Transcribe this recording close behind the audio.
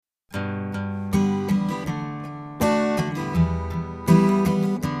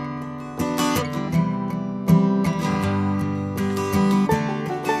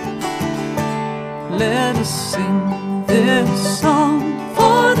sing this song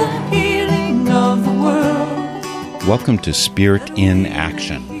for the healing of the world. Welcome to Spirit in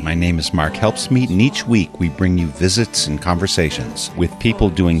Action. My name is Mark Helpsmeet, and each week we bring you visits and conversations with people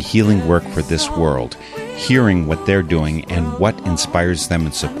doing healing work for this world, hearing what they're doing and what inspires them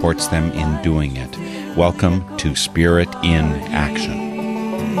and supports them in doing it. Welcome to Spirit in Action.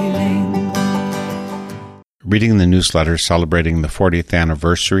 Reading the newsletter celebrating the 40th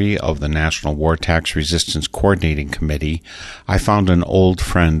anniversary of the National War Tax Resistance Coordinating Committee, I found an old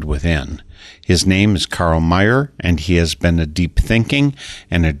friend within. His name is Carl Meyer, and he has been a deep-thinking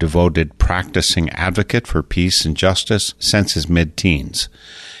and a devoted practicing advocate for peace and justice since his mid-teens.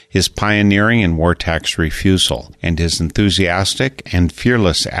 His pioneering in war tax refusal and his enthusiastic and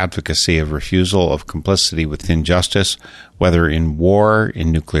fearless advocacy of refusal of complicity with injustice, whether in war,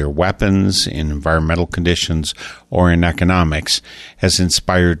 in nuclear weapons, in environmental conditions, or in economics, has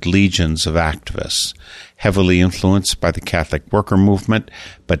inspired legions of activists. Heavily influenced by the Catholic worker movement,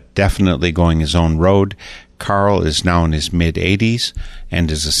 but definitely going his own road, Carl is now in his mid-80s and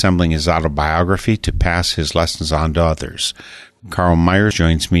is assembling his autobiography to pass his lessons on to others. Carl Meyer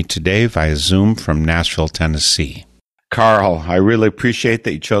joins me today via Zoom from Nashville, Tennessee. Carl, I really appreciate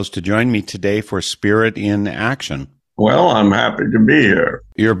that you chose to join me today for Spirit in Action. Well, I'm happy to be here.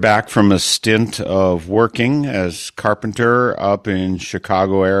 You're back from a stint of working as carpenter up in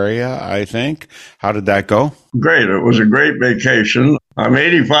Chicago area, I think. How did that go? Great. It was a great vacation. I'm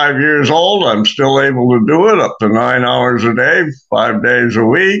 85 years old. I'm still able to do it up to 9 hours a day, 5 days a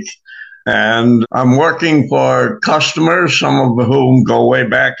week. And I'm working for customers, some of whom go way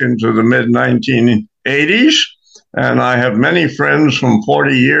back into the mid-1980s. And I have many friends from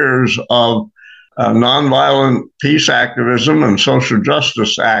 40 years of nonviolent peace activism and social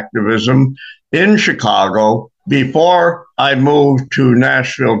justice activism in Chicago before I moved to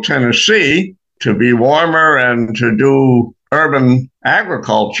Nashville, Tennessee, to be warmer and to do urban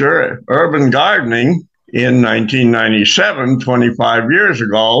agriculture, urban gardening in 1997, 25 years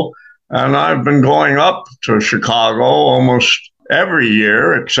ago. And I've been going up to Chicago almost every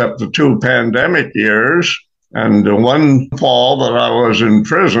year except the 2 pandemic years and the one fall that I was in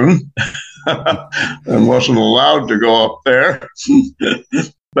prison and wasn't allowed to go up there,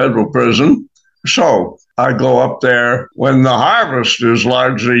 federal prison. So I go up there when the harvest is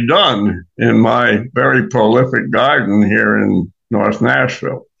largely done in my very prolific garden here in North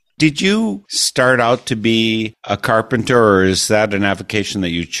Nashville. Did you start out to be a carpenter, or is that an avocation that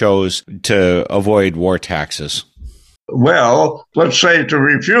you chose to avoid war taxes? Well, let's say to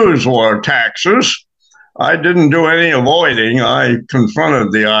refuse war taxes. I didn't do any avoiding. I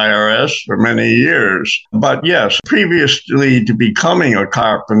confronted the IRS for many years. But yes, previously to becoming a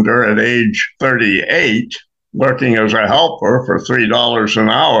carpenter at age 38, working as a helper for $3 an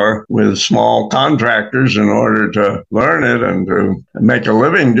hour with small contractors in order to learn it and to make a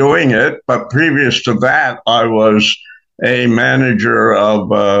living doing it. But previous to that, I was a manager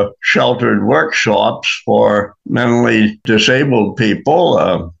of sheltered workshops for mentally disabled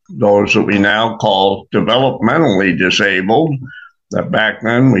people, those that we now call developmentally disabled, that back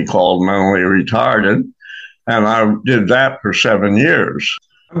then we called mentally retarded. And I did that for 7 years.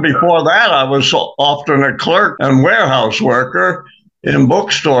 Before that, I was often a clerk and warehouse worker in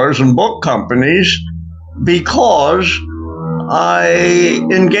bookstores and book companies because I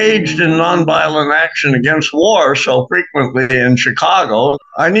engaged in nonviolent action against war so frequently in Chicago.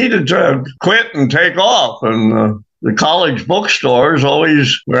 I needed to quit and take off, and the college bookstores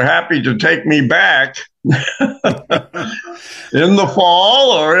always were happy to take me back in the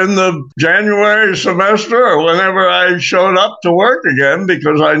fall or in the January semester or whenever I showed up to work again,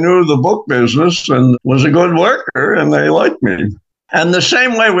 because I knew the book business and was a good worker and they liked me. And the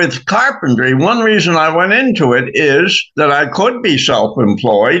same way with carpentry, one reason I went into it is that I could be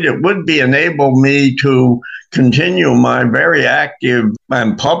self-employed. It would enable me to continue my very active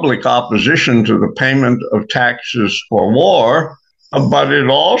and public opposition to the payment of taxes for war. But it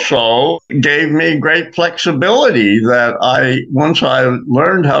also gave me great flexibility that once I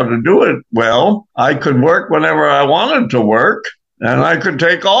learned how to do it well, I could work whenever I wanted to work, and I could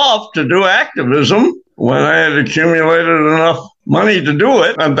take off to do activism when I had accumulated enough money to do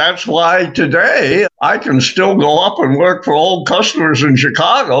it. And that's why today I can still go up and work for old customers in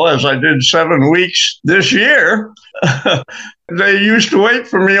Chicago, as I did 7 weeks this year. They used to wait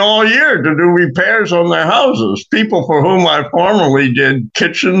for me all year to do repairs on their houses. People for whom I formerly did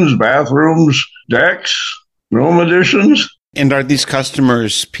kitchens, bathrooms, decks, room additions. And are these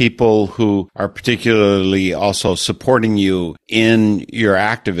customers people who are particularly also supporting you in your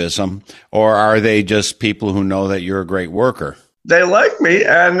activism, or are they just people who know that you're a great worker? they like me.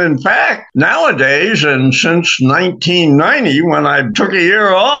 And in fact, nowadays, and since 1990, when I took a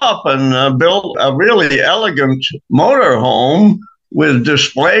year off and built a really elegant motorhome with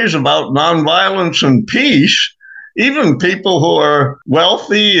displays about nonviolence and peace, even people who are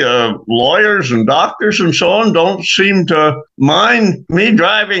wealthy, lawyers and doctors and so on, don't seem to mind me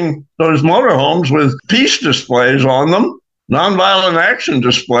driving those motorhomes with peace displays on them, nonviolent action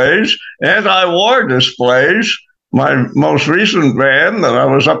displays, anti-war displays. My most recent van that I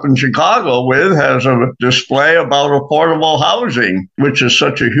was up in Chicago with has a display about affordable housing, which is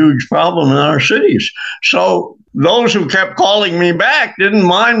such a huge problem in our cities. So those who kept calling me back didn't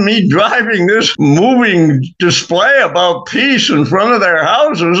mind me driving this moving display about peace in front of their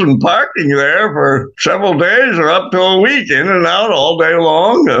houses and parking there for several days or up to a week, in and out all day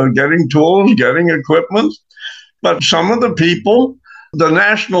long, getting tools, getting equipment. But some of the people, the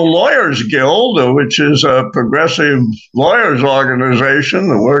National Lawyers Guild, which is a progressive lawyers organization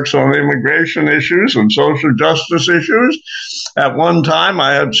that works on immigration issues and social justice issues. At one time,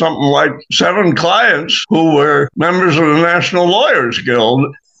 I had something like 7 clients who were members of the National Lawyers Guild.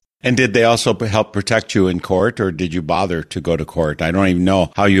 And did they also help protect you in court, or did you bother to go to court? I don't even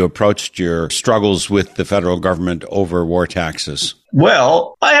know how you approached your struggles with the federal government over war taxes.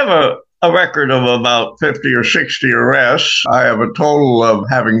 Well, I have a record of about 50 or 60 arrests. I have a total of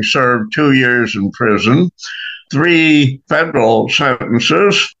having served 2 years in prison, 3 federal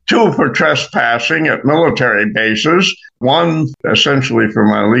sentences, 2 for trespassing at military bases, 1 essentially for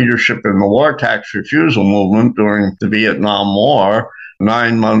my leadership in the war tax refusal movement during the Vietnam War,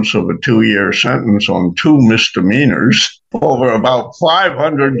 9 months of a 2-year sentence on 2 misdemeanors, over about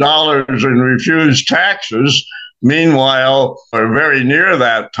 $500 in refused taxes. Meanwhile, or very near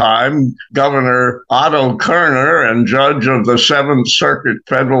that time, Governor Otto Kerner and judge of the 7th Circuit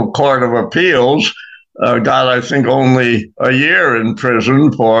Federal Court of Appeals got, I think, only a year in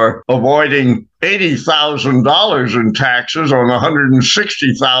prison for avoiding $80,000 in taxes on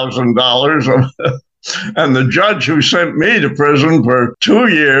 $160,000. And the judge who sent me to prison for 2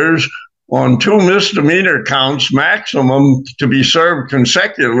 years on 2 misdemeanor counts, maximum to be served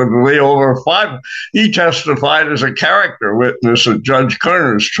consecutively over 5. He testified as a character witness at Judge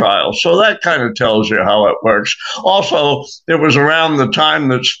Kerner's trial. So that kind of tells you how it works. Also, it was around the time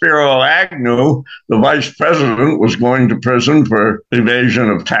that Spiro Agnew, the vice president, was going to prison for evasion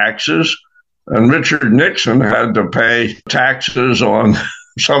of taxes. And Richard Nixon had to pay taxes on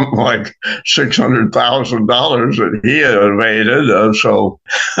something like $600,000 that he had evaded. So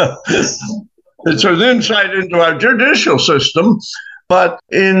it's an insight into our judicial system. But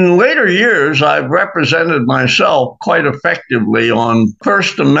in later years, I've represented myself quite effectively on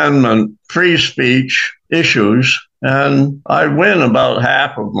First Amendment free speech issues, and I win about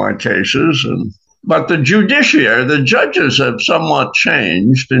half of my cases. But the judiciary, the judges have somewhat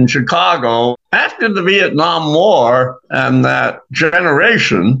changed. In Chicago, after the Vietnam War and that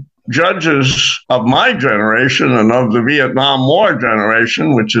generation, judges of my generation and of the Vietnam War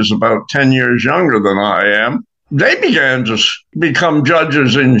generation, which is about 10 years younger than I am, they began to become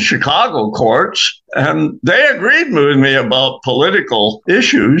judges in Chicago courts, and they agreed with me about political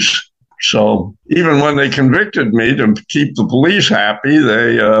issues. So even when they convicted me to keep the police happy,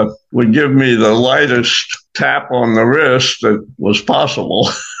 they would give me the lightest tap on the wrist that was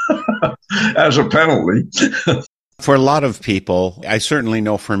possible as a penalty. For a lot of people, I certainly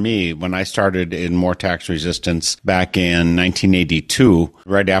know for me, when I started in war tax resistance back in 1982,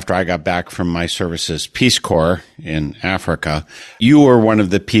 right after I got back from my service as Peace Corps in Africa, you were one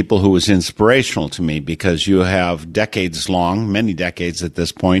of the people who was inspirational to me because you have decades long, many decades at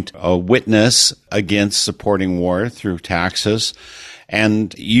this point, a witness against supporting war through taxes.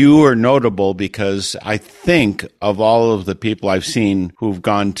 And you are notable because I think of all of the people I've seen who've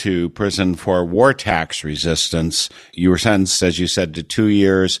gone to prison for war tax resistance, you were sentenced, as you said, to 2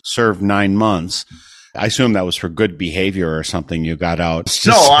 years, served 9 months. I assume that was for good behavior or something. You got out.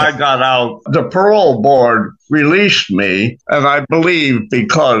 No, I got out. The parole board released me, and I believe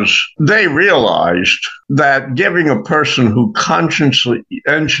because they realized that giving a person who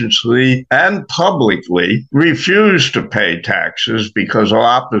conscientiously and publicly refused to pay taxes because of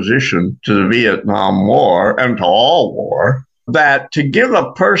opposition to the Vietnam War and to all war, that to give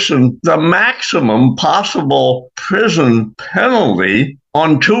a person the maximum possible prison penalty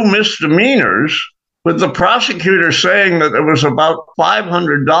on 2 misdemeanors, with the prosecutor saying that it was about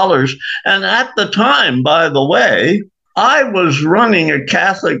 $500. And at the time, by the way, I was running a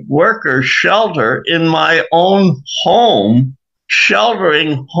Catholic worker shelter in my own home,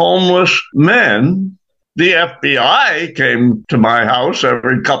 sheltering homeless men, The FBI came to my house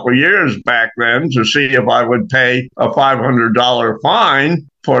every couple of years back then to see if I would pay a $500 fine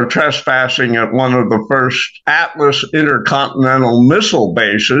for trespassing at one of the first Atlas intercontinental missile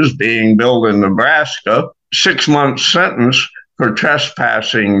bases being built in Nebraska. 6-month sentence for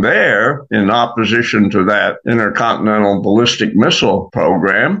trespassing there in opposition to that intercontinental ballistic missile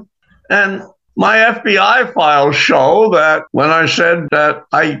program. And my FBI files show that when I said that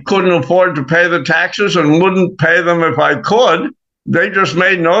I couldn't afford to pay the taxes and wouldn't pay them if I could, they just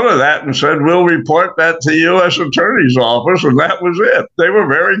made note of that and said, we'll report that to the U.S. Attorney's Office, and that was it. They were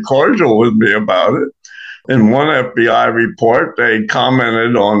very cordial with me about it. In one FBI report, they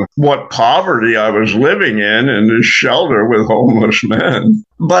commented on what poverty I was living in this shelter with homeless men.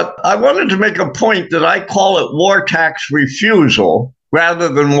 But I wanted to make a point that I call it war tax refusal rather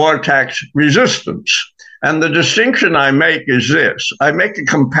than war tax resistance. And the distinction I make is this. I make a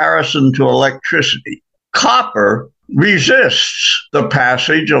comparison to electricity. Copper resists the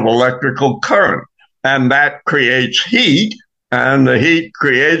passage of electrical current, and that creates heat, and the heat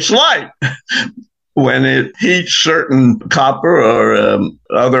creates light. When it heats certain copper or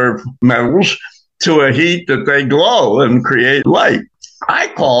other metals to a heat that they glow and create light. I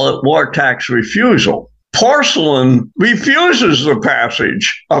call it war tax refusal. Porcelain refuses the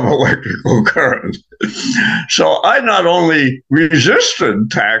passage of electrical current. So I not only resisted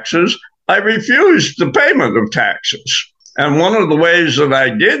taxes, I refused the payment of taxes. And one of the ways that I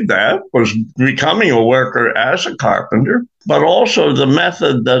did that was becoming a worker as a carpenter, but also the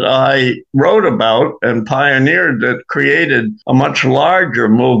method that I wrote about and pioneered that created a much larger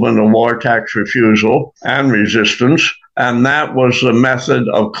movement of war tax refusal and resistance. And that was the method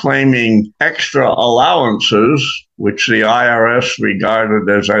of claiming extra allowances, which the IRS regarded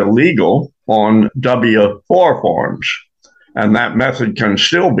as illegal, on W-4 forms. And that method can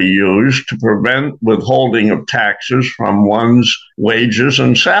still be used to prevent withholding of taxes from one's wages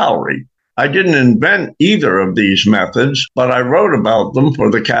and salary. I didn't invent either of these methods, but I wrote about them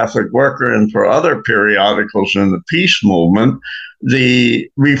for the Catholic Worker and for other periodicals in the peace movement. The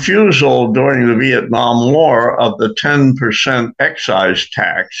refusal during the Vietnam War of the 10% excise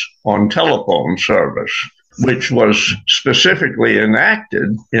tax on telephone service, which was specifically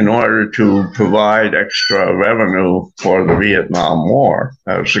enacted in order to provide extra revenue for the Vietnam War,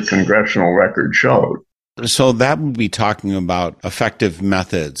 as the congressional record showed. So that would be talking about effective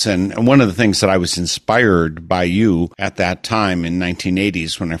methods. And one of the things that I was inspired by you at that time in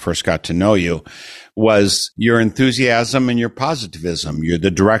 1980s when I first got to know you was your enthusiasm and your positivism,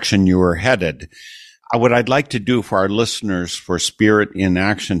 the direction you were headed. What I'd like to do for our listeners for Spirit in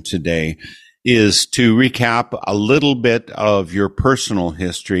Action today is to recap a little bit of your personal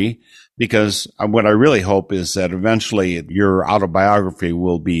history, because what I really hope is that eventually your autobiography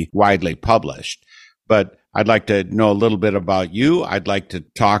will be widely published. But I'd like to know a little bit about you. I'd like to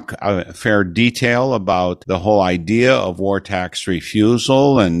talk a fair detail about the whole idea of war tax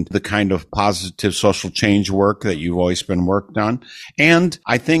refusal and the kind of positive social change work that you've always been worked on. And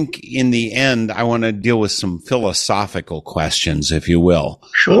I think in the end, I want to deal with some philosophical questions, if you will.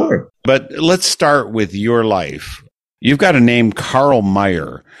 Sure. But let's start with your life. You've got a name, Karl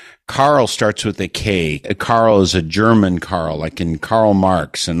Mayr. Karl starts with a K. Karl is a German Karl, like in Karl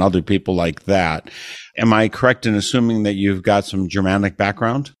Marx and other people like that. Am I correct in assuming that you've got some Germanic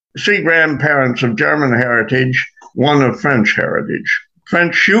background? 3 grandparents of German heritage, 1 of French heritage,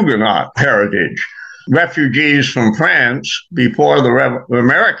 French Huguenot heritage, refugees from France before the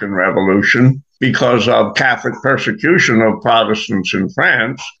American Revolution because of Catholic persecution of Protestants in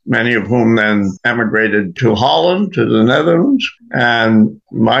France, many of whom then emigrated to Holland, to the Netherlands. And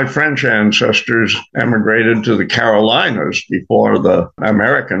my French ancestors emigrated to the Carolinas before the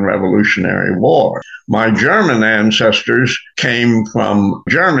American Revolutionary War. My German ancestors came from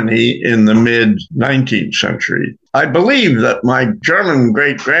Germany in the mid-19th century. I believe that my German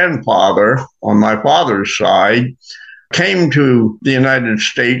great-grandfather on my father's side came to the United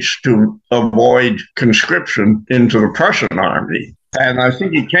States to avoid conscription into the Prussian army. And I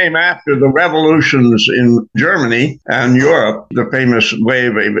think he came after the revolutions in Germany and Europe, the famous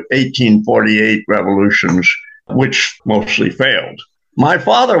wave of 1848 revolutions, which mostly failed. My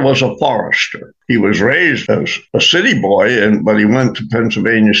father was a forester. He was raised as a city boy, but he went to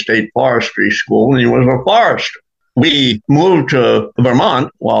Pennsylvania State Forestry School, and he was a forester. We moved to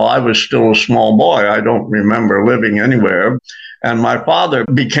Vermont while I was still a small boy. I don't remember living anywhere. And my father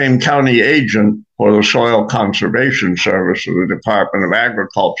became county agent for the Soil Conservation Service of the Department of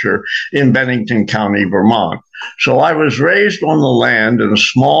Agriculture in Bennington County, Vermont. So I was raised on the land in a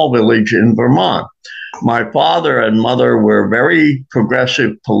small village in Vermont. My father and mother were very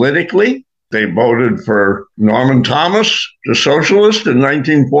progressive politically. They voted for Norman Thomas, the socialist, in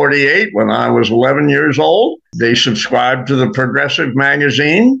 1948 when I was 11 years old. They subscribed to the Progressive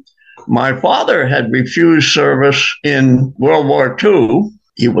magazine. My father had refused service in World War II.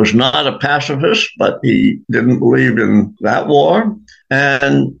 He was not a pacifist, but he didn't believe in that war.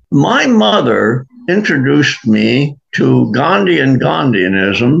 And my mother introduced me to Gandhi and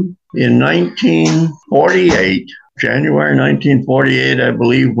Gandhianism in 1948, January 1948, I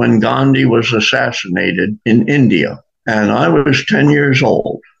believe, when Gandhi was assassinated in India. And I was 10 years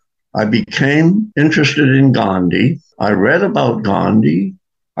old. I became interested in Gandhi. I read about Gandhi.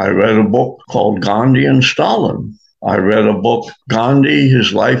 I read a book called Gandhi and Stalin. I read a book, Gandhi,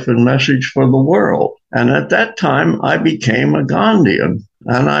 His Life and Message for the World. And at that time, I became a Gandhian.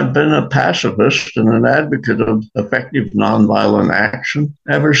 And I've been a pacifist and an advocate of effective nonviolent action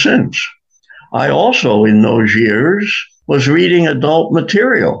ever since. I also, in those years, was reading adult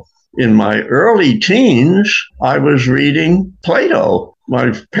material. In my early teens, I was reading Plato.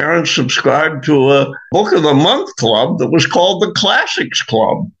 My parents subscribed to a Book of the Month club that was called the Classics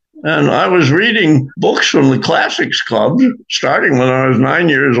Club. And I was reading books from the Classics Club starting when I was 9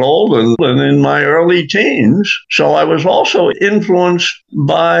 years old and in my early teens. So I was also influenced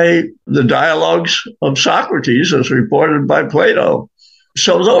by the dialogues of Socrates as reported by Plato.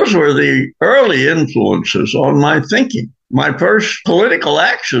 So those were the early influences on my thinking. My first political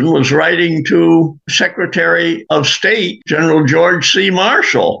action was writing to Secretary of State, General George C.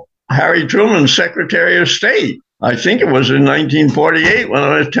 Marshall, Harry Truman's Secretary of State. I think it was in 1948 when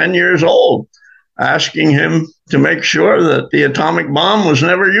I was 10 years old, asking him to make sure that the atomic bomb was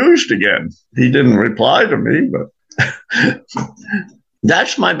never used again. He didn't reply to me, but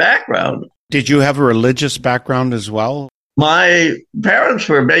that's my background. Did you have a religious background as well? My parents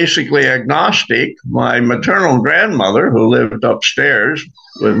were basically agnostic. My maternal grandmother, who lived upstairs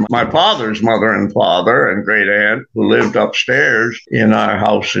with my father's mother and father and great aunt, who lived upstairs in our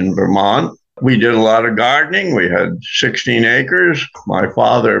house in Vermont. We did a lot of gardening. We had 16 acres. My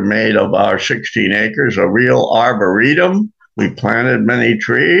father made of our 16 acres a real arboretum. We planted many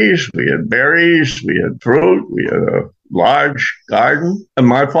trees. We had berries. We had fruit. We had a large garden. And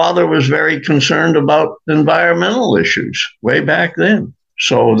my father was very concerned about environmental issues way back then.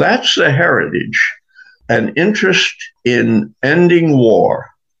 So that's the heritage. An interest in ending war,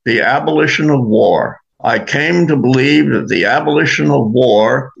 the abolition of war. I came to believe that the abolition of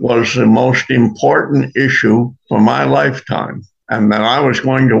war was the most important issue for my lifetime, and that I was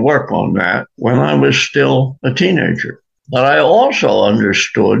going to work on that when I was still a teenager. But I also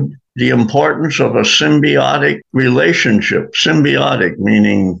understood the importance of a symbiotic relationship, symbiotic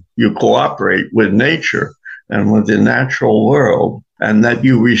meaning you cooperate with nature and with the natural world, and that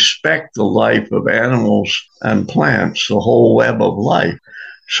you respect the life of animals and plants, the whole web of life.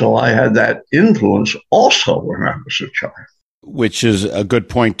 So I had that influence also when I was a child. Which is a good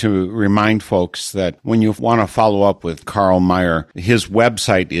point to remind folks that when you want to follow up with Carl Meier, his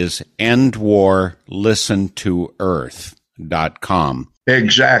website is endwarlistentoearth.com.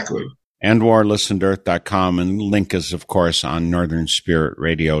 Exactly. endwarlistentoearth.com, and link is, of course, on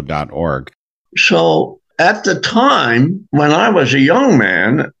northernspiritradio.org. So at the time, when I was a young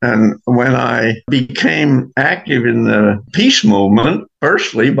man and when I became active in the peace movement,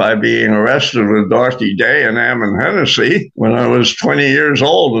 firstly by being arrested with Dorothy Day and Ammon Hennessy when I was 20 years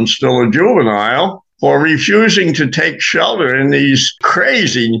old and still a juvenile, for refusing to take shelter in these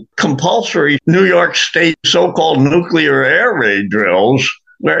crazy compulsory New York State so-called nuclear air raid drills,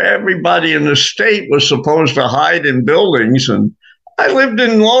 where everybody in the state was supposed to hide in buildings. And I lived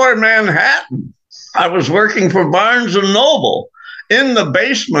in Lower Manhattan. I was working for Barnes & Noble in the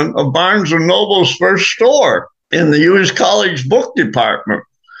basement of Barnes & Noble's first store in the used college book department.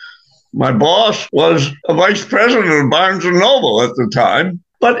 My boss was a vice president of Barnes & Noble at the time.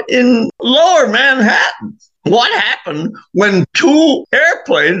 But in Lower Manhattan, what happened when two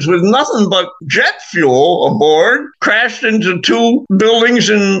airplanes with nothing but jet fuel aboard crashed into two buildings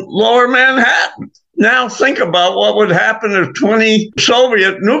in Lower Manhattan? Now think about what would happen if 20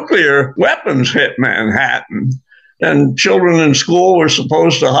 Soviet nuclear weapons hit Manhattan. And children in school were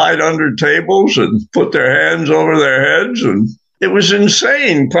supposed to hide under tables and put their hands over their heads. And it was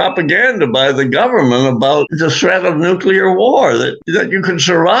insane propaganda by the government about the threat of nuclear war, that you could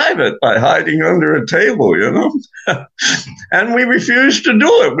survive it by hiding under a table, you know? And we refused to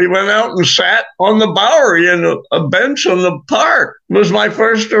do it. We went out and sat on the Bowery in a bench on the park. It was my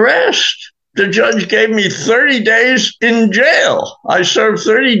first arrest. The judge gave me 30 days in jail. I served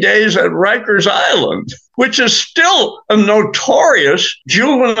 30 days at Rikers Island, which is still a notorious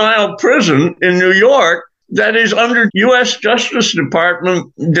juvenile prison in New York, that is under U.S. Justice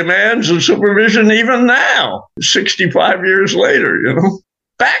Department demands and supervision even now, 65 years later,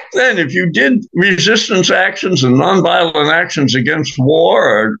 Back then, if you did resistance actions and nonviolent actions against war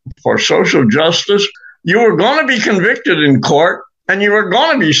or for social justice, you were going to be convicted in court and you were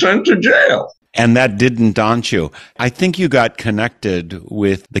going to be sent to jail. And that didn't daunt you. I think you got connected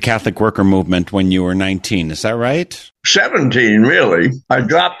with the Catholic worker movement when you were 19. Is that right? 17, really. I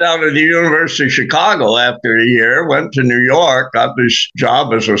dropped out of the University of Chicago after a year, went to New York, got this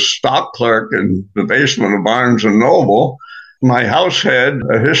job as a stock clerk in the basement of Barnes & Noble. My house head,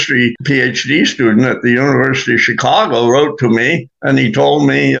 a history PhD student at the University of Chicago, wrote to me and he told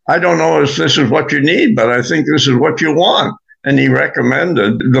me, I don't know if this is what you need, but I think this is what you want. And he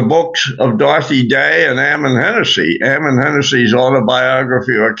recommended the books of Dorothy Day and Ammon Hennessy. Ammon Hennessy's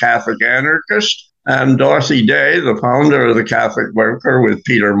autobiography of a Catholic anarchist, and Dorothy Day, the founder of the Catholic Worker with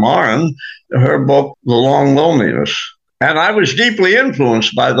Peter Maurin, her book, The Long Loneliness. And I was deeply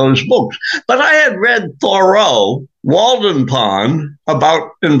influenced by those books. But I had read Thoreau, Walden Pond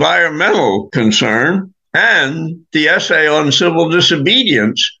about environmental concern, and the essay on civil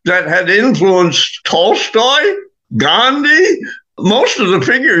disobedience that had influenced Tolstoy, Gandhi. Most of the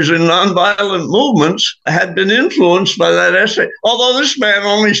figures in nonviolent movements had been influenced by that essay, although this man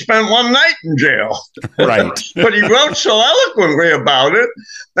only spent one night in jail. Right. But he wrote so eloquently about it,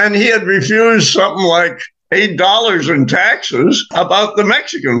 and he had refused something like $8 in taxes about the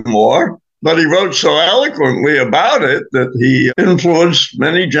Mexican War, but he wrote so eloquently about it that he influenced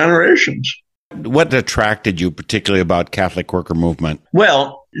many generations. What attracted you particularly about Catholic worker movement?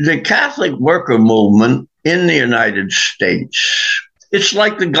 Well, the Catholic worker movement in the United States, it's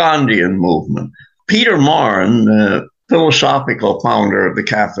like the Gandhian movement. Peter Maurin, the philosophical founder of the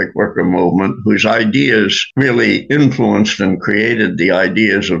Catholic worker movement, whose ideas really influenced and created the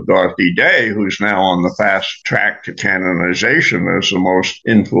ideas of Dorothy Day, who's now on the fast track to canonization as the most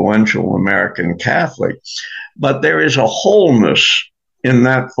influential American Catholic. But there is a wholeness in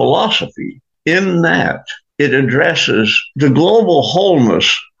that philosophy, in that it addresses the global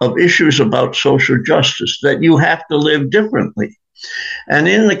wholeness of issues about social justice, that you have to live differently. And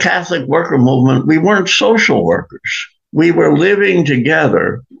in the Catholic worker movement, we weren't social workers. We were living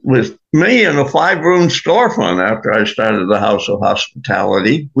together with me in a 5-room storefront after I started the House of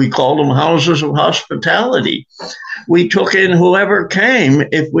Hospitality. We called them houses of hospitality. We took in whoever came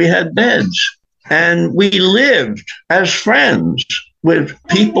if we had beds. And we lived as friends with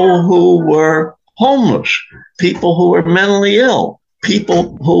people who were homeless, people who were mentally ill,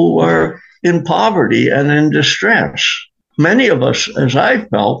 people who were in poverty and in distress. Many of us, as I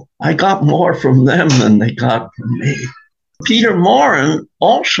felt, I got more from them than they got from me. Peter Maurin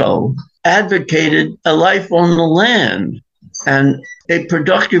also advocated a life on the land and a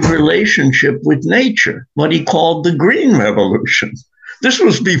productive relationship with nature, what he called the Green Revolution. This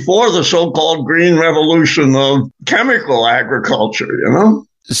was before the so-called Green Revolution of chemical agriculture,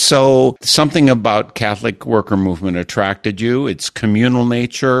 So something about Catholic worker movement attracted you. It's communal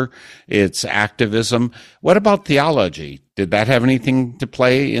nature, it's activism. What about theology? Did that have anything to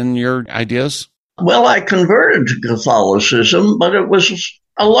play in your ideas? Well, I converted to Catholicism, but it was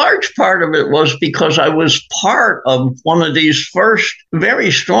a large part of it was because I was part of one of these first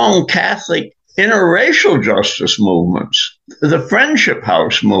very strong Catholic interracial justice movements, the Friendship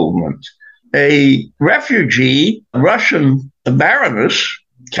House movement. A refugee, Russian baroness,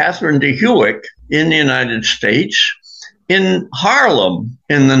 Catherine de Hewick, in the United States, in Harlem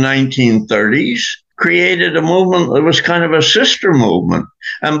in the 1930s, created a movement that was kind of a sister movement.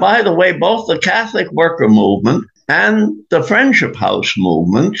 And by the way, both the Catholic worker movement and the Friendship House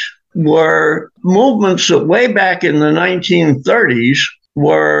movement were movements that way back in the 1930s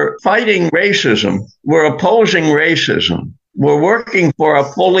were fighting racism, were opposing racism, were working for a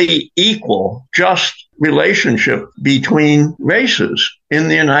fully equal, just relationship between races in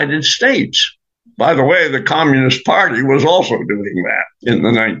the United States. By the way, the Communist Party was also doing that in the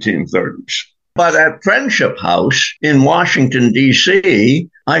 1930s. But at Friendship House in Washington, D.C.,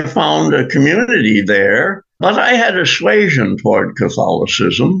 I found a community there, but I had a suasion toward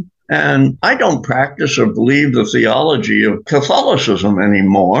Catholicism, and I don't practice or believe the theology of Catholicism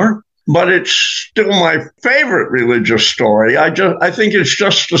anymore, but it's still my favorite religious story. I think it's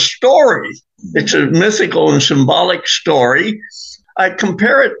just a story. It's a mythical and symbolic story. I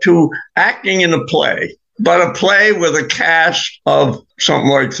compare it to acting in a play, but a play with a cast of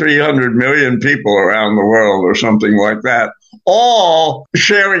something like 300 million people around the world or something like that, all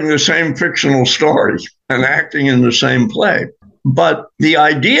sharing the same fictional story and acting in the same play. But the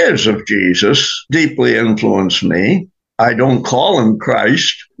ideas of Jesus deeply influenced me. I don't call him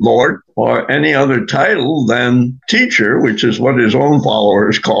Christ, Lord, or any other title than teacher, which is what his own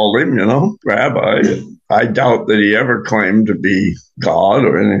followers called him, rabbi. I doubt that he ever claimed to be God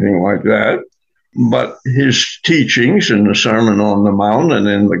or anything like that. But his teachings in the Sermon on the Mount and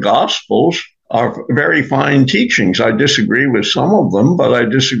in the Gospels are very fine teachings. I disagree with some of them, but I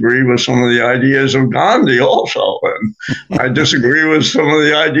disagree with some of the ideas of Gandhi also. And I disagree with some of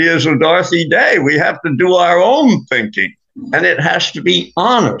the ideas of Dorothy Day. We have to do our own thinking, and it has to be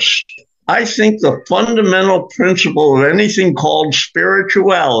honest. I think the fundamental principle of anything called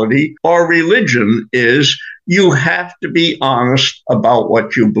spirituality or religion is you have to be honest about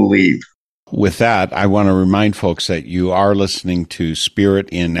what you believe. With that, I want to remind folks that you are listening to Spirit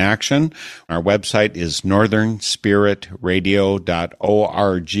in Action. Our website is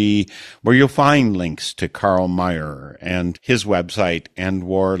northernspiritradio.org, where you'll find links to Carl Meyer and his website,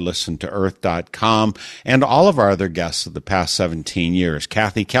 endwarlistentoearth.com, and all of our other guests of the past 17 years.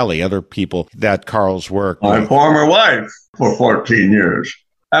 Kathy Kelly, other people that Carl's worked with. My former wife for 14 years.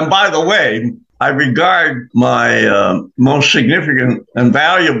 And by the way, I regard my most significant and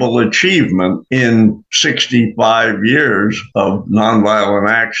valuable achievement in 65 years of nonviolent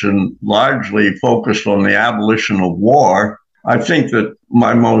action, largely focused on the abolition of war. I think that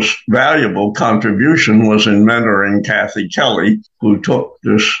my most valuable contribution was in mentoring Kathy Kelly, who took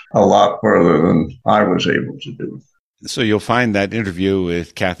this a lot further than I was able to do. So you'll find that interview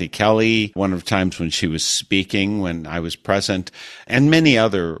with Kathy Kelly, one of the times when she was speaking, when I was present, and many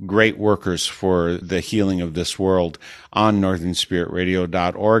other great workers for the healing of this world on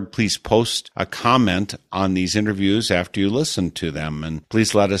northernspiritradio.org. Please post a comment on these interviews after you listen to them, and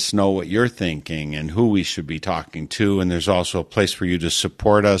please let us know what you're thinking and who we should be talking to. And there's also a place for you to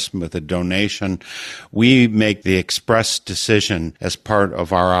support us with a donation. We make the express decision as part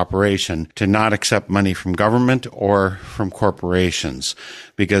of our operation to not accept money from government or from corporations,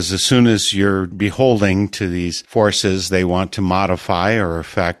 because as soon as you're beholding to these forces, they want to modify or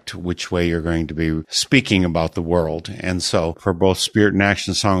affect which way you're going to be speaking about the world. And so for both Spirit in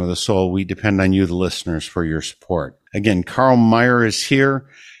Action, Song of the Soul, we depend on you, the listeners, for your support. Again, Carl Meyer is here.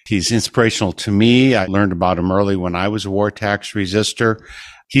 He's inspirational to me. I learned about him early when I was a war tax resistor.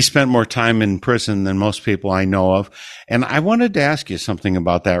 He spent more time in prison than most people I know of. And I wanted to ask you something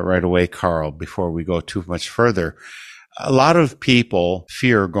about that right away, Carl, before we go too much further. A lot of people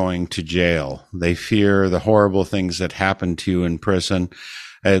fear going to jail. They fear the horrible things that happen to you in prison.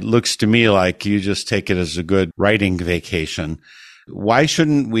 It looks to me like you just take it as a good writing vacation. Why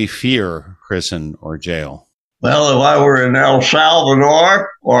shouldn't we fear prison or jail? Well, if I were in El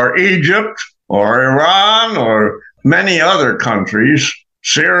Salvador or Egypt or Iran or many other countries,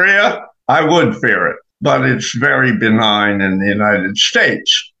 Syria, I would fear it. But it's very benign in the United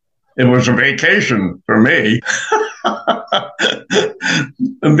States. It was a vacation for me.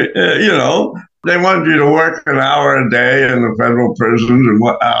 They wanted you to work an hour a day in the federal prisons, and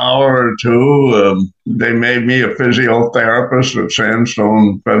an hour or two. They made me a physiotherapist at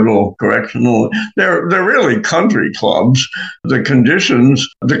Sandstone Federal Correctional. They're really country clubs. The conditions,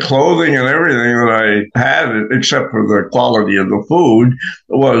 the clothing and everything that I had, except for the quality of the food,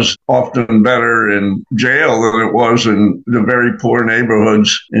 was often better in jail than it was in the very poor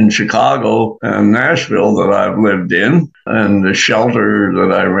neighborhoods in Chicago and Nashville that I've lived in, and the shelter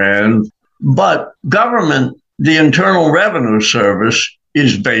that I ran. But government, the Internal Revenue Service,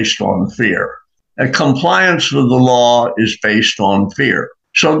 is based on fear. And compliance with the law is based on fear.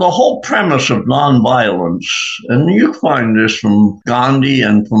 So the whole premise of nonviolence, and you find this from Gandhi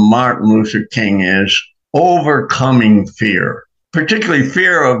and from Martin Luther King, is overcoming fear, particularly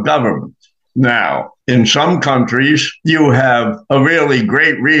fear of government. Now, in some countries, you have a really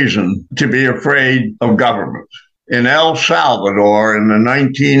great reason to be afraid of government. In El Salvador in the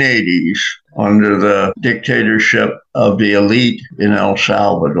 1980s, under the dictatorship of the elite in El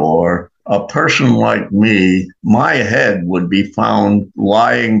Salvador, a person like me, my head would be found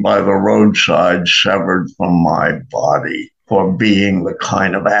lying by the roadside, severed from my body, for being the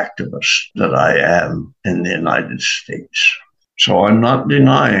kind of activist that I am in the United States. So I'm not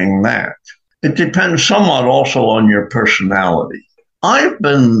denying that. It depends somewhat also on your personality. I've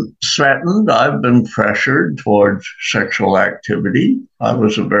been threatened. I've been pressured towards sexual activity. I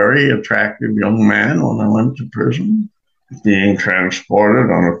was a very attractive young man when I went to prison, being transported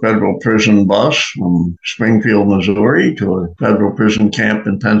on a federal prison bus from Springfield, Missouri to a federal prison camp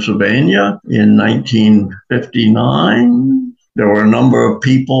in Pennsylvania in 1959. There were a number of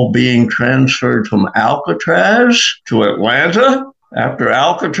people being transferred from Alcatraz to Atlanta. After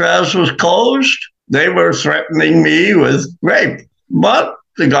Alcatraz was closed, they were threatening me with rape. But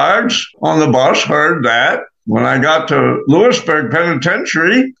the guards on the bus heard that. When I got to Lewisburg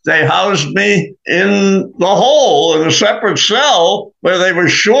Penitentiary, they housed me in the hole in a separate cell where they were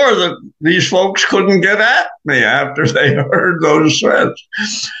sure that these folks couldn't get at me after they heard those threats.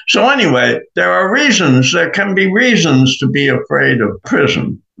 So anyway, there can be reasons to be afraid of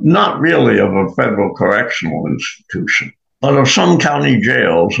prison, not really of a federal correctional institution, but of some county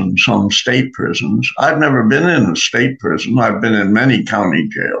jails and some state prisons. I've never been in a state prison. I've been in many county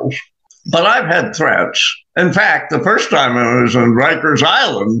jails, but I've had threats. In fact, the first time I was on Rikers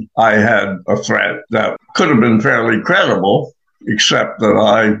Island, I had a threat that could have been fairly credible, except that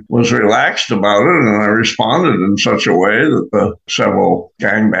I was relaxed about it and I responded in such a way that the several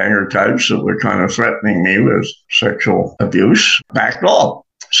gangbanger types that were kind of threatening me with sexual abuse backed off.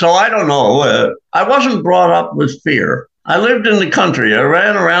 So I don't know. I wasn't brought up with fear. I lived in the country. I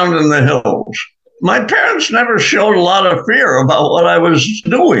ran around in the hills. My parents never showed a lot of fear about what I was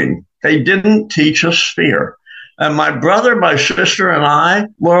doing. They didn't teach us fear. And my brother, my sister, and I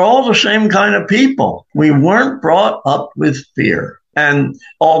were all the same kind of people. We weren't brought up with fear. And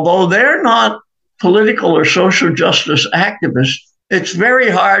although they're not political or social justice activists, it's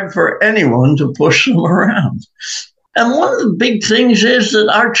very hard for anyone to push them around. And one of the big things is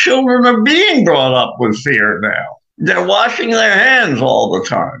that our children are being brought up with fear now. They're washing their hands all the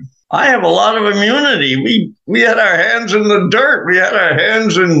time. I have a lot of immunity. We had our hands in the dirt. We had our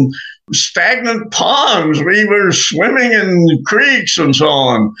hands in stagnant ponds. We were swimming in creeks and so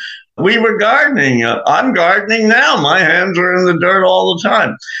on. We were gardening. I'm gardening now. My hands are in the dirt all the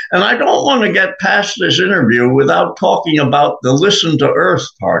time. And I don't want to get past this interview without talking about the Listen to Earth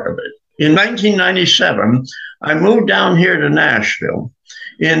part of it. In 1997, I moved down here to Nashville.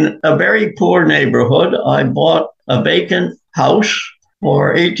 In a very poor neighborhood, I bought a vacant house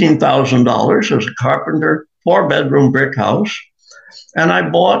for $18,000 as a carpenter, 4-bedroom brick house. And I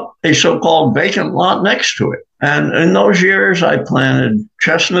bought a so-called vacant lot next to it. And in those years, I planted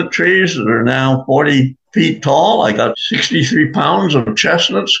chestnut trees that are now 40 feet tall. I got 63 pounds of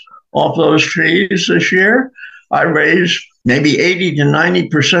chestnuts off those trees this year. I raised maybe 80 to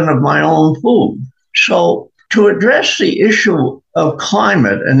 90% of my own food. So to address the issue of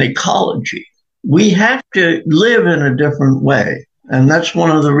climate and ecology, we have to live in a different way. And that's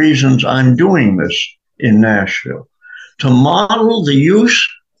one of the reasons I'm doing this in Nashville, to model the use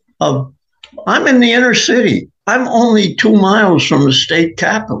of, I'm in the inner city. I'm only 2 miles from the state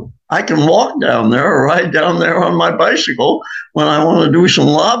capitol. I can walk down there or ride down there on my bicycle when I want to do some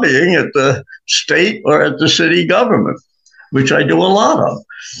lobbying at the state or at the city government, which I do a lot of.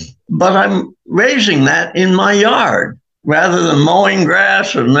 But I'm raising that in my yard rather than mowing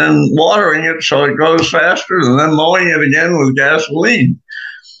grass and then watering it so it grows faster and then mowing it again with gasoline.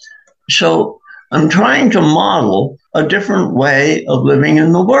 So I'm trying to model a different way of living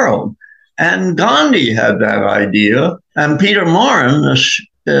in the world. And Gandhi had that idea, and Peter Morin,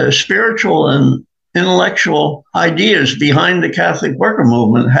 the spiritual and intellectual ideas behind the Catholic worker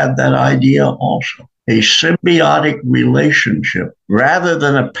movement, had that idea also. A symbiotic relationship rather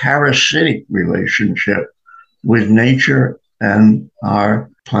than a parasitic relationship with nature and our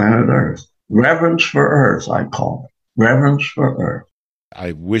planet Earth. Reverence for Earth, I call it. Reverence for Earth.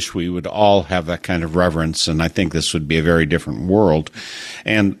 I wish we would all have that kind of reverence, and I think this would be a very different world.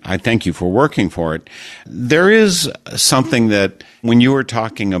 And I thank you for working for it. There is something that, when you were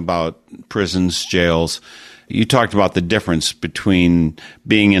talking about prisons, jails, you talked about the difference between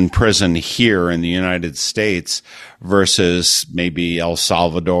being in prison here in the United States versus maybe El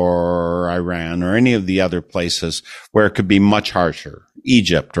Salvador or Iran or any of the other places where it could be much harsher.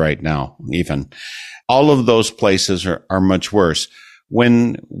 Egypt right now, even. All of those places are much worse.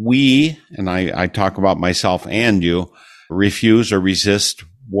 When we, and I talk about myself and you, refuse or resist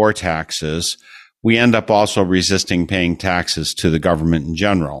war taxes, we end up also resisting paying taxes to the government in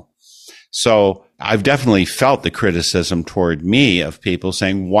general. So I've definitely felt the criticism toward me of people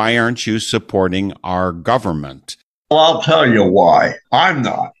saying, why aren't you supporting our government? Well, I'll tell you why. I'm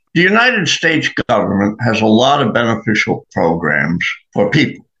not. The United States government has a lot of beneficial programs for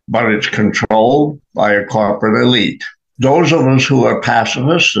people, but it's controlled by a corporate elite. Those of us who are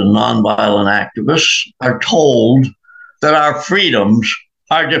pacifists and nonviolent activists are told that our freedoms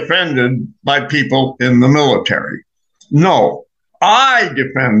are defended by people in the military. No, I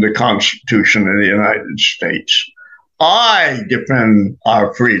defend the Constitution of the United States. I defend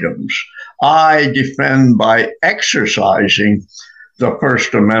our freedoms. I defend by exercising the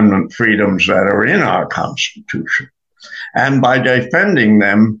First Amendment freedoms that are in our Constitution and by defending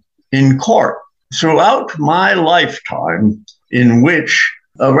them in court. Throughout my lifetime, in which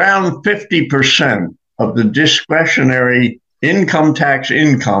around 50% of the discretionary income tax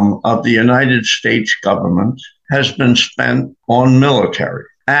income of the United States government has been spent on military.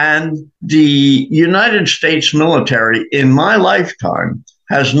 And the United States military, in my lifetime,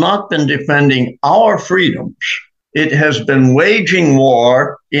 has not been defending our freedoms. It has been waging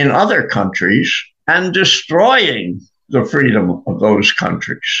war in other countries and destroying the freedom of those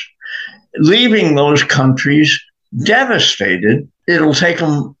countries, leaving those countries devastated. It'll take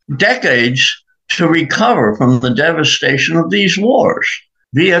them decades to recover from the devastation of these wars.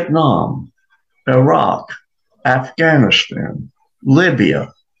 Vietnam, Iraq, Afghanistan,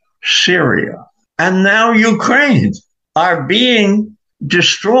 Libya, Syria, and now Ukraine are being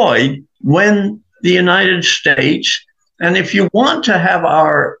destroyed when the United States, and if you want to have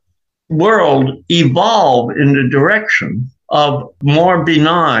our world evolve in the direction of more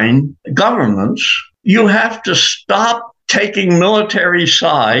benign governments, you have to stop taking military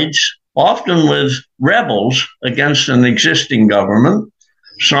sides, often with rebels against an existing government,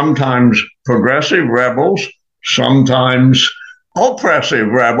 sometimes progressive rebels, sometimes oppressive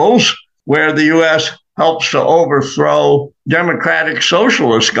rebels, where the U.S. helps to overthrow democratic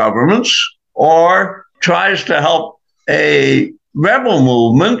socialist governments or tries to help a rebel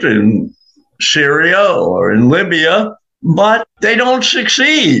movement in Syria or in Libya, but they don't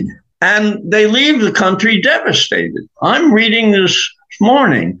succeed and they leave the country devastated. I'm reading this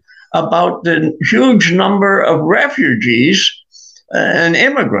morning about the huge number of refugees and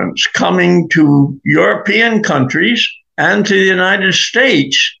immigrants coming to European countries and to the United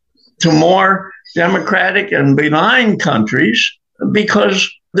States, to more democratic and benign countries, because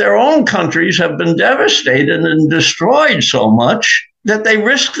their own countries have been devastated and destroyed so much that they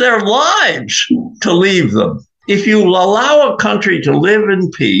risk their lives to leave them. If you allow a country to live in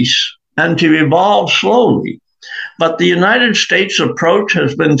peace and to evolve slowly, but the United States approach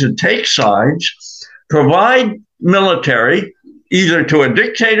has been to take sides, provide military, either to a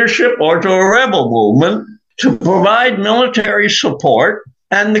dictatorship or to a rebel movement, to provide military support,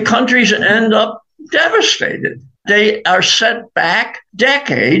 and the countries end up devastated. They are set back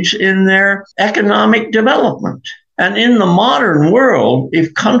decades in their economic development. And in the modern world,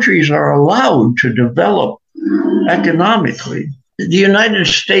 if countries are allowed to develop economically, the United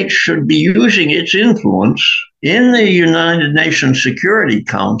States should be using its influence in the United Nations Security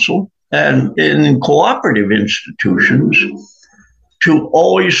Council and in cooperative institutions to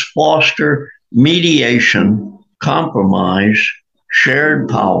always foster mediation, compromise, shared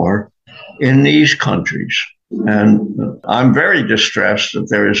power in these countries. And I'm very distressed that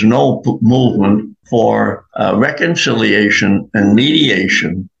there is no movement for reconciliation and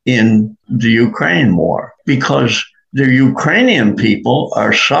mediation in the Ukraine war, because the Ukrainian people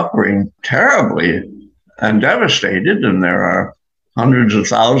are suffering terribly and devastated, and there are hundreds of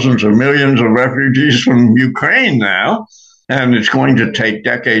thousands or millions of refugees from Ukraine now, and it's going to take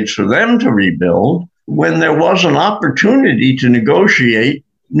decades for them to rebuild, when there was an opportunity to negotiate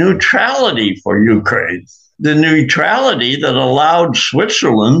neutrality for Ukraine. The neutrality that allowed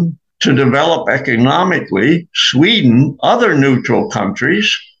Switzerland to develop economically, Sweden, other neutral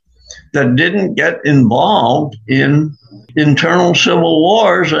countries that didn't get involved in internal civil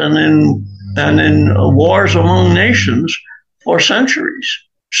wars and in wars among nations for centuries.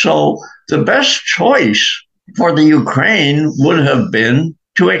 So the best choice for the Ukraine would have been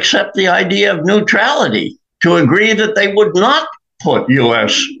to accept the idea of neutrality, to agree that they would not put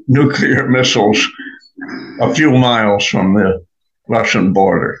U.S. nuclear missiles a few miles from the Russian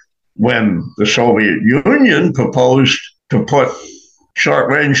border. When the Soviet Union proposed to put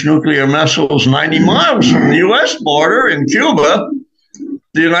short-range nuclear missiles 90 miles from the U.S. border in Cuba,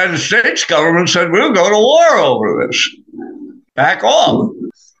 the United States government said, we'll go to war over this. Back off.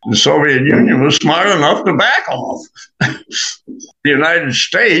 The Soviet Union was smart enough to back off. The United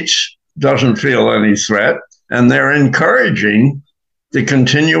States doesn't feel any threat, and they're encouraging the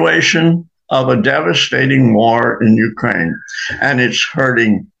continuation of a devastating war in Ukraine. And it's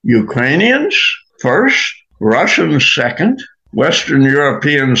hurting Ukrainians first, Russians second, Western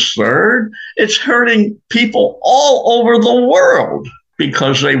Europeans third. It's hurting people all over the world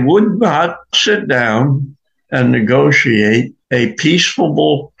because they would not sit down and negotiate a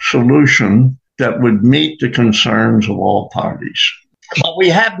peaceful solution that would meet the concerns of all parties. But we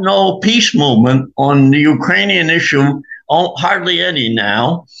have no peace movement on the Ukrainian issue, hardly any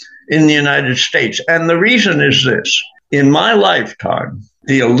now, in the United States. And the reason is this. In my lifetime,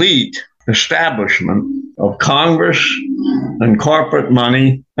 the elite establishment of Congress and corporate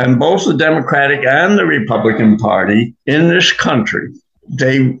money, and both the Democratic and the Republican Party in this country,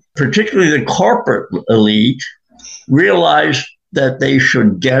 they, particularly the corporate elite, realized that they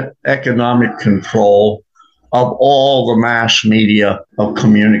should get economic control of all the mass media of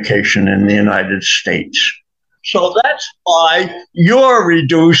communication in the United States. So that's why you're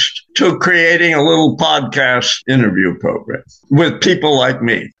reduced to creating a little podcast interview program with people like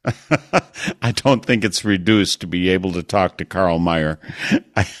me. I don't think it's reduced to be able to talk to Carl Meyer.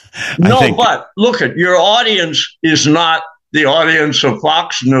 But look at your audience is not the audience of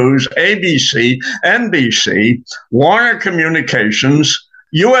Fox News, ABC, NBC, Warner Communications,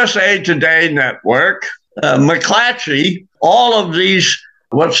 USA Today Network, McClatchy, all of these.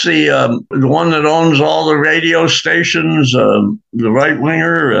 What's the one that owns all the radio stations? The right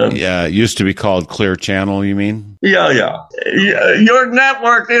winger? It used to be called Clear Channel, you mean? Yeah. Your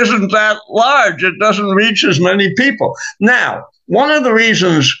network isn't that large. It doesn't reach as many people. Now, one of the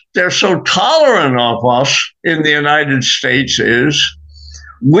reasons they're so tolerant of us in the United States is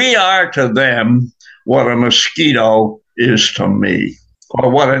we are to them what a mosquito is to me, or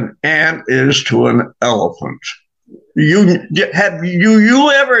what an ant is to an elephant. You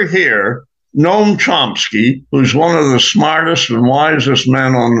ever hear Noam Chomsky, who's one of the smartest and wisest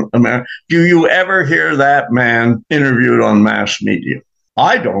men on America? Do you ever hear that man interviewed on mass media?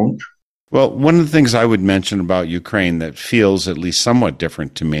 I don't. Well, one of the things I would mention about Ukraine that feels at least somewhat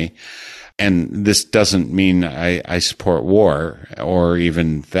different to me, and this doesn't mean I support war or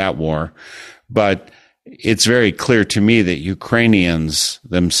even that war, but it's very clear to me that Ukrainians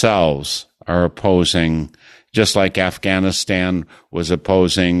themselves are opposing, just like Afghanistan was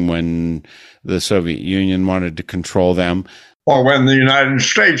opposing when the Soviet Union wanted to control them. Or when the United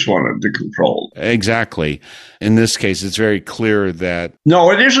States wanted to control them. Exactly. In this case, it's very clear that...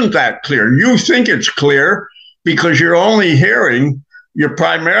 No, it isn't that clear. You think it's clear because you're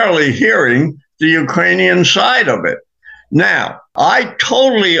primarily hearing the Ukrainian side of it. Now, I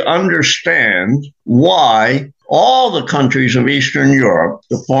totally understand why all the countries of Eastern Europe,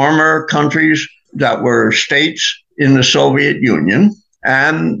 the former countries that were states in the Soviet Union,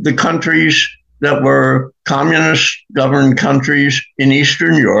 and the countries that were communist-governed countries in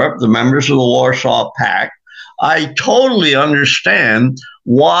Eastern Europe, the members of the Warsaw Pact, I totally understand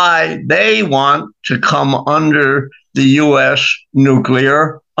why they want to come under the U.S.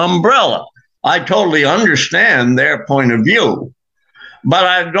 nuclear umbrella. I totally understand their point of view, but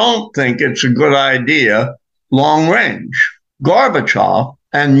I don't think it's a good idea long range. Gorbachev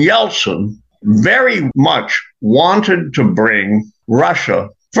and Yeltsin very much wanted to bring Russia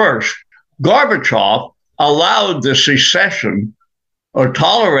first. Gorbachev allowed the secession or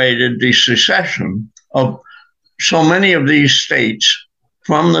tolerated the secession of so many of these states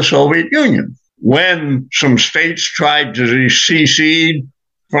from the Soviet Union. When some states tried to secede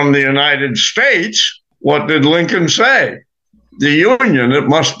from the United States, what did Lincoln say? The Union, it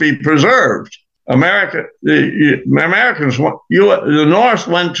must be preserved. The North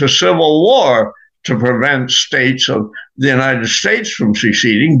went to civil war to prevent states of the United States from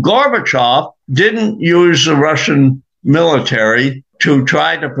seceding. Gorbachev didn't use the Russian military to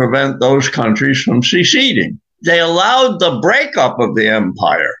try to prevent those countries from seceding. They allowed the breakup of the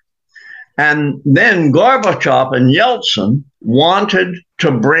empire. And then Gorbachev and Yeltsin wanted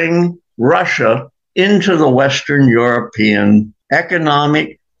to bring Russia into the Western European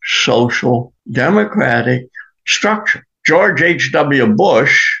economic, social, democratic structure. George H.W.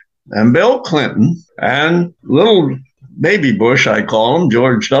 Bush and Bill Clinton and little baby Bush, I call him,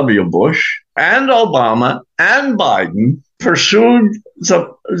 George W. Bush, and Obama and Biden pursued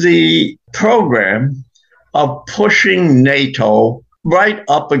the program of pushing NATO right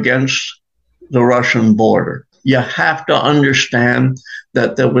up against the Russian border. You have to understand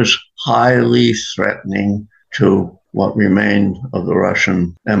that there was highly threatening to what remained of the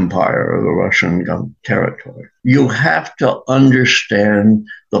Russian Empire or the Russian territory. You have to understand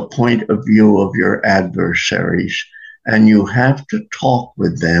the point of view of your adversaries, and you have to talk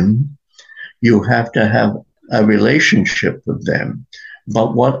with them. You have to have a relationship with them.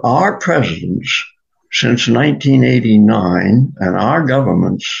 But what our presidents since 1989 and our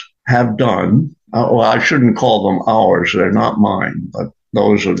governments have done, well, I shouldn't call them ours, they're not mine, but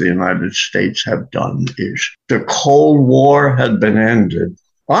those of the United States have done, is the Cold War had been ended.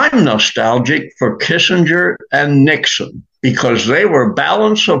 I'm nostalgic for Kissinger and Nixon because they were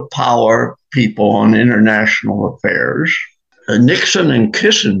balance of power people on international affairs. Nixon and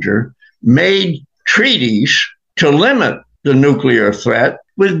Kissinger made treaties to limit the nuclear threat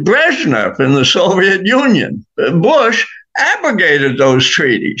with Brezhnev in the Soviet Union. Bush abrogated those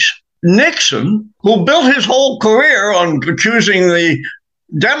treaties. Nixon, who built his whole career on accusing the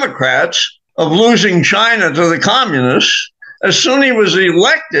Democrats of losing China to the communists, As soon as he was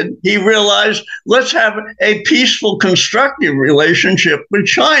elected, he realized, let's have a peaceful, constructive relationship with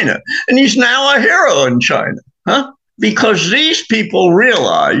China. And he's now a hero in China, because these people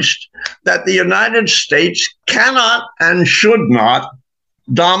realized that the United States cannot and should not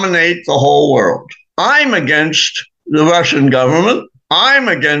dominate the whole world. I'm against the Russian government. I'm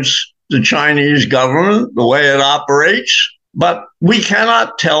against the Chinese government, the way it operates. But we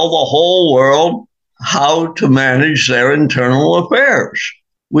cannot tell the whole world how to manage their internal affairs.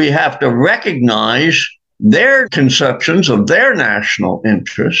 We have to recognize their conceptions of their national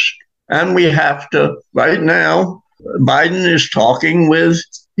interests. And we have to, right now, Biden is talking with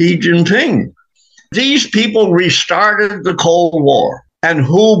Xi Jinping. These people restarted the Cold War. And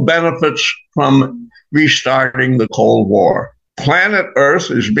who benefits from restarting the Cold War? Planet Earth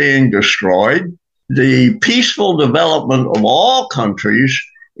is being destroyed. The peaceful development of all countries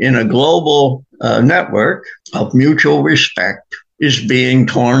in a global network of mutual respect is being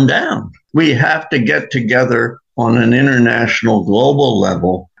torn down. We have to get together on an international global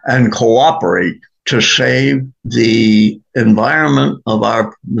level and cooperate to save the environment of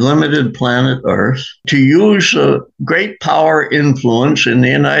our limited planet Earth, to use a great power influence in the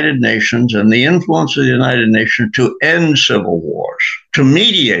United Nations and the influence of the United Nations to end civil wars, to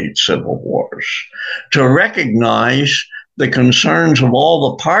mediate civil wars, to recognize the concerns of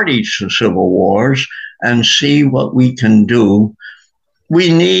all the parties to civil wars and see what we can do.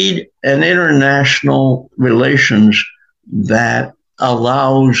 We need an international relations that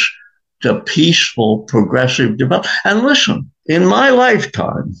allows the peaceful, progressive development. And listen, in my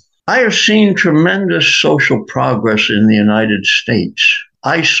lifetime, I have seen tremendous social progress in the United States.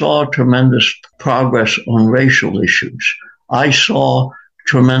 I saw tremendous progress on racial issues. I saw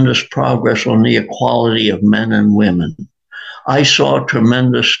tremendous progress on the equality of men and women. I saw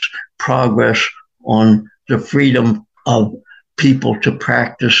tremendous progress on the freedom of people to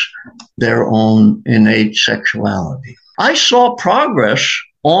practice their own innate sexuality. I saw progress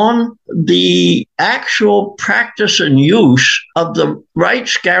on the actual practice and use of the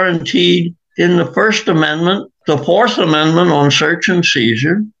rights guaranteed in the First Amendment, the Fourth Amendment on search and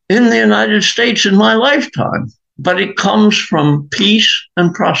seizure in the United States in my lifetime. But it comes from peace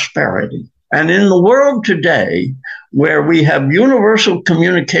and prosperity. And in the world today, where we have universal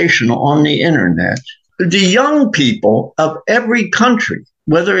communication on the internet, the young people of every country,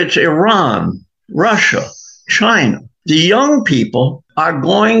 whether it's Iran, Russia, China, the young people are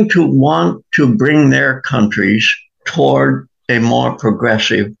going to want to bring their countries toward a more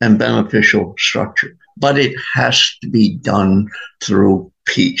progressive and beneficial structure. But it has to be done through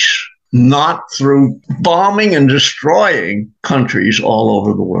peace, not through bombing and destroying countries all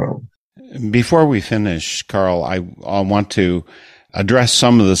over the world. Before we finish, Carl, I want to address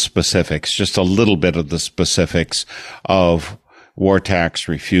some of the specifics, just a little bit of the specifics of war tax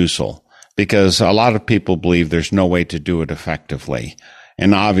refusal, because a lot of people believe there's no way to do it effectively.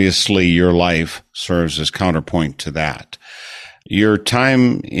 And obviously your life serves as counterpoint to that. Your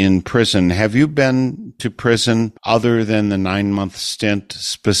time in prison, have you been to prison other than the 9-month stint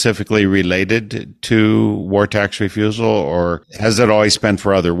specifically related to war tax refusal, or has it always been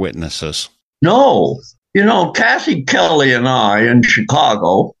for other witnesses? No. You know, Kathy Kelly and I in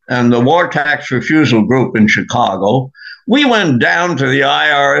Chicago and the war tax refusal group in Chicago, we went down to the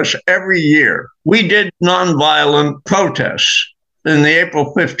IRS every year. We did nonviolent protests in the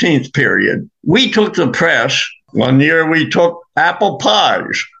April 15th period. We took the press. One year we took apple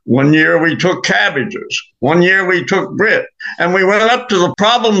pies. One year we took cabbages. One year we took Brit. And we went up to the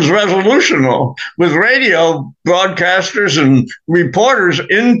problems resolution with radio broadcasters and reporters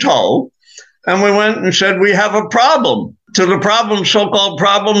in tow. And we went and said, we have a problem, to the so-called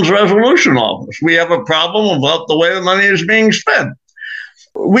problems resolution office. We have a problem about the way the money is being spent.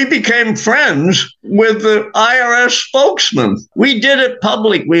 We became friends with the IRS spokesman. We did it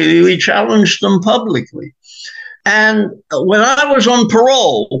publicly. We challenged them publicly. And when I was on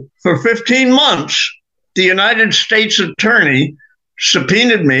parole for 15 months, the United States attorney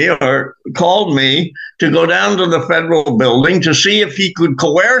subpoenaed me or called me to go down to the federal building to see if he could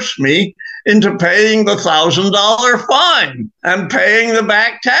coerce me into paying the $1,000 fine and paying the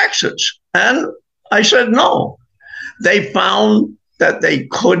back taxes. And I said no. They found that they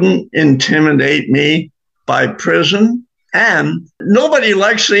couldn't intimidate me by prison. And nobody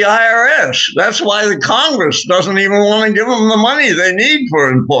likes the IRS. That's why the Congress doesn't even want to give them the money they need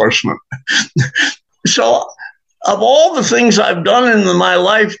for enforcement. So of all the things I've done in my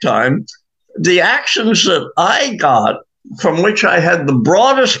lifetime, the actions that I got, from which I had the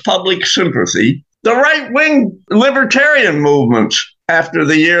broadest public sympathy, the right-wing libertarian movements after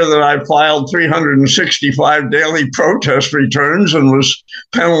the year that I filed 365 daily protest returns and was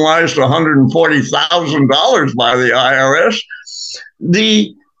penalized $140,000 by the IRS,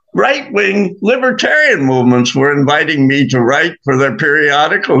 the right-wing libertarian movements were inviting me to write for their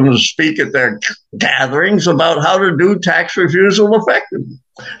periodical and to speak at their gatherings about how to do tax refusal effectively.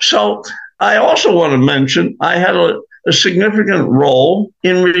 So I also want to mention I had a significant role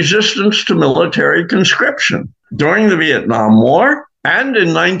in resistance to military conscription during the Vietnam War and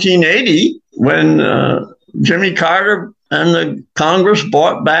in 1980 when Jimmy Carter and the Congress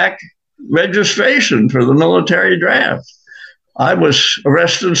brought back registration for the military draft. I was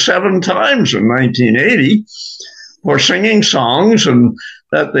arrested 7 times in 1980 for singing songs and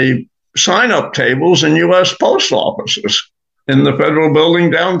at the sign-up tables in U.S. post offices in the federal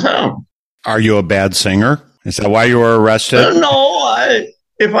building downtown. Are you a bad singer? Is that why you were arrested? No,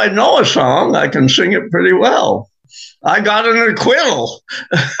 if I know a song, I can sing it pretty well. I got an acquittal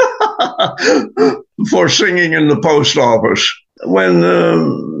for singing in the post office. When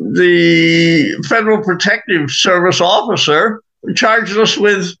the Federal Protective Service officer charged us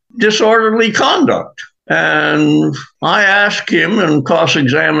with disorderly conduct. And I asked him in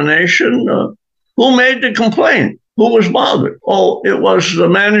cross-examination, who made the complaint? Who was bothered? Oh, it was the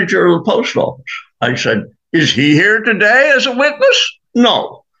manager of the post office. I said, is he here today as a witness?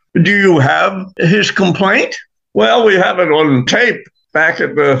 No. Do you have his complaint? Well, we have it on tape back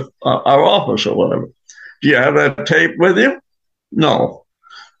at our office or whatever. Do you have that tape with you? No.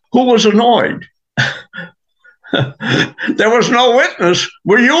 Who was annoyed? There was no witness.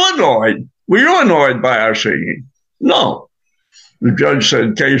 Were you annoyed? Were you annoyed by our singing? No. The judge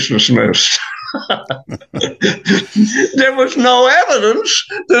said, case dismissed. There was no evidence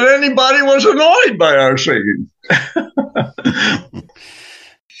that anybody was annoyed by our singing.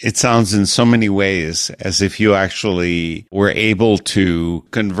 It sounds in so many ways as if you actually were able to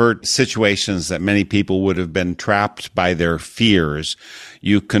convert situations that many people would have been trapped by their fears.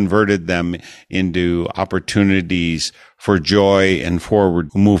 You converted them into opportunities for joy and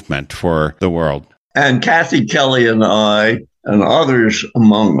forward movement for the world. And Kathy Kelly and I and others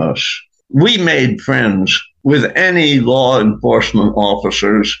among us, we made friends with any law enforcement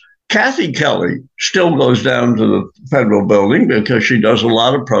officers. Kathy Kelly still goes down to the federal building because she does a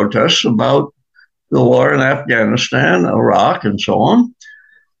lot of protests about the war in Afghanistan, Iraq, and so on,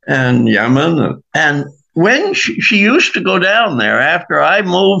 and Yemen. And when she used to go down there after I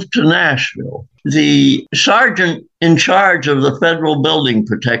moved to Nashville, the sergeant in charge of the Federal Building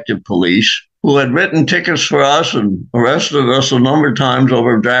Protective Police, who had written tickets for us and arrested us a number of times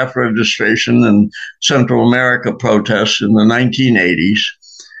over draft registration and Central America protests in the 1980s,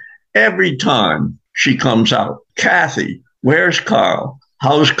 every time she comes out, Kathy, where's Carl?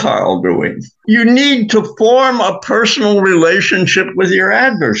 How's Carl doing? You need to form a personal relationship with your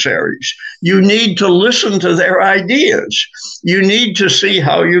adversaries. You need to listen to their ideas. You need to see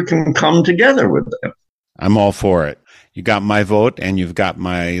how you can come together with them. I'm all for it. You got my vote, and you've got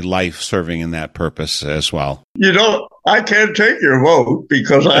my life serving in that purpose as well. You know, I can't take your vote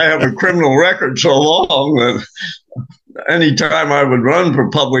because I have a criminal record so long that anytime I would run for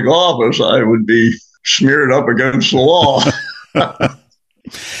public office, I would be smeared up against the law.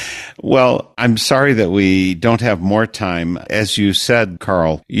 Well, I'm sorry that we don't have more time. As you said,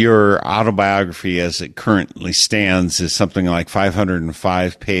 Carl, your autobiography as it currently stands is something like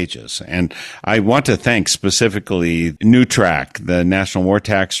 505 pages. And I want to thank specifically NUTRAC, the National War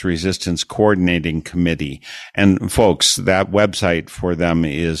Tax Resistance Coordinating Committee. And folks, that website for them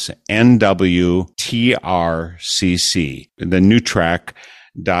is NWTRCC, the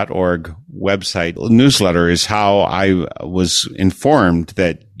NUTRAC.org website. Newsletter is how I was informed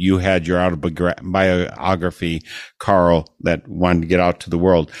that you had your autobiography, Carl, that wanted to get out to the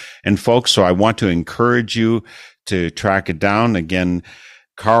world. And folks, so I want to encourage you to track it down. Again,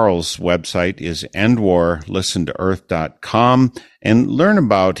 Carl's website is endwarlistentoearth.com and learn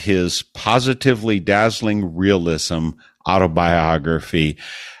about his positively dazzling realism autobiography.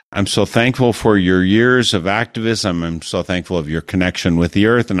 I'm so thankful for your years of activism. I'm so thankful of your connection with the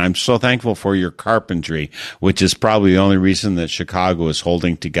earth. And I'm so thankful for your carpentry, which is probably the only reason that Chicago is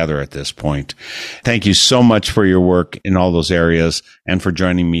holding together at this point. Thank you so much for your work in all those areas and for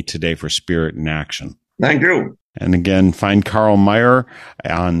joining me today for Spirit in Action. Thank you. And again, find Carl Meyer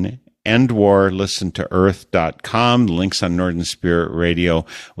on endwarlistentoearth.com. Links on Northern Spirit Radio.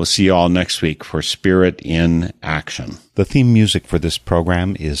 We'll see you all next week for Spirit in Action. The theme music for this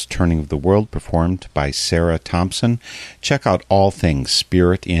program is Turning of the World, performed by Sarah Thompson. Check out all things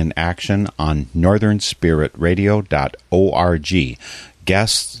Spirit in Action on northernspiritradio.org.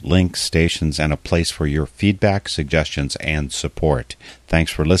 guests, links, stations, and a place for your feedback, suggestions, and support.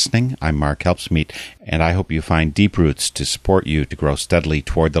 Thanks for listening. I'm Mark Helpsmeet, and I hope you find deep roots to support you to grow steadily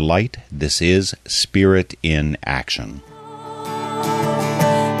toward the light. This is Spirit in Action.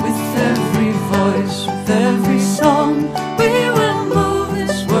 With every voice, with every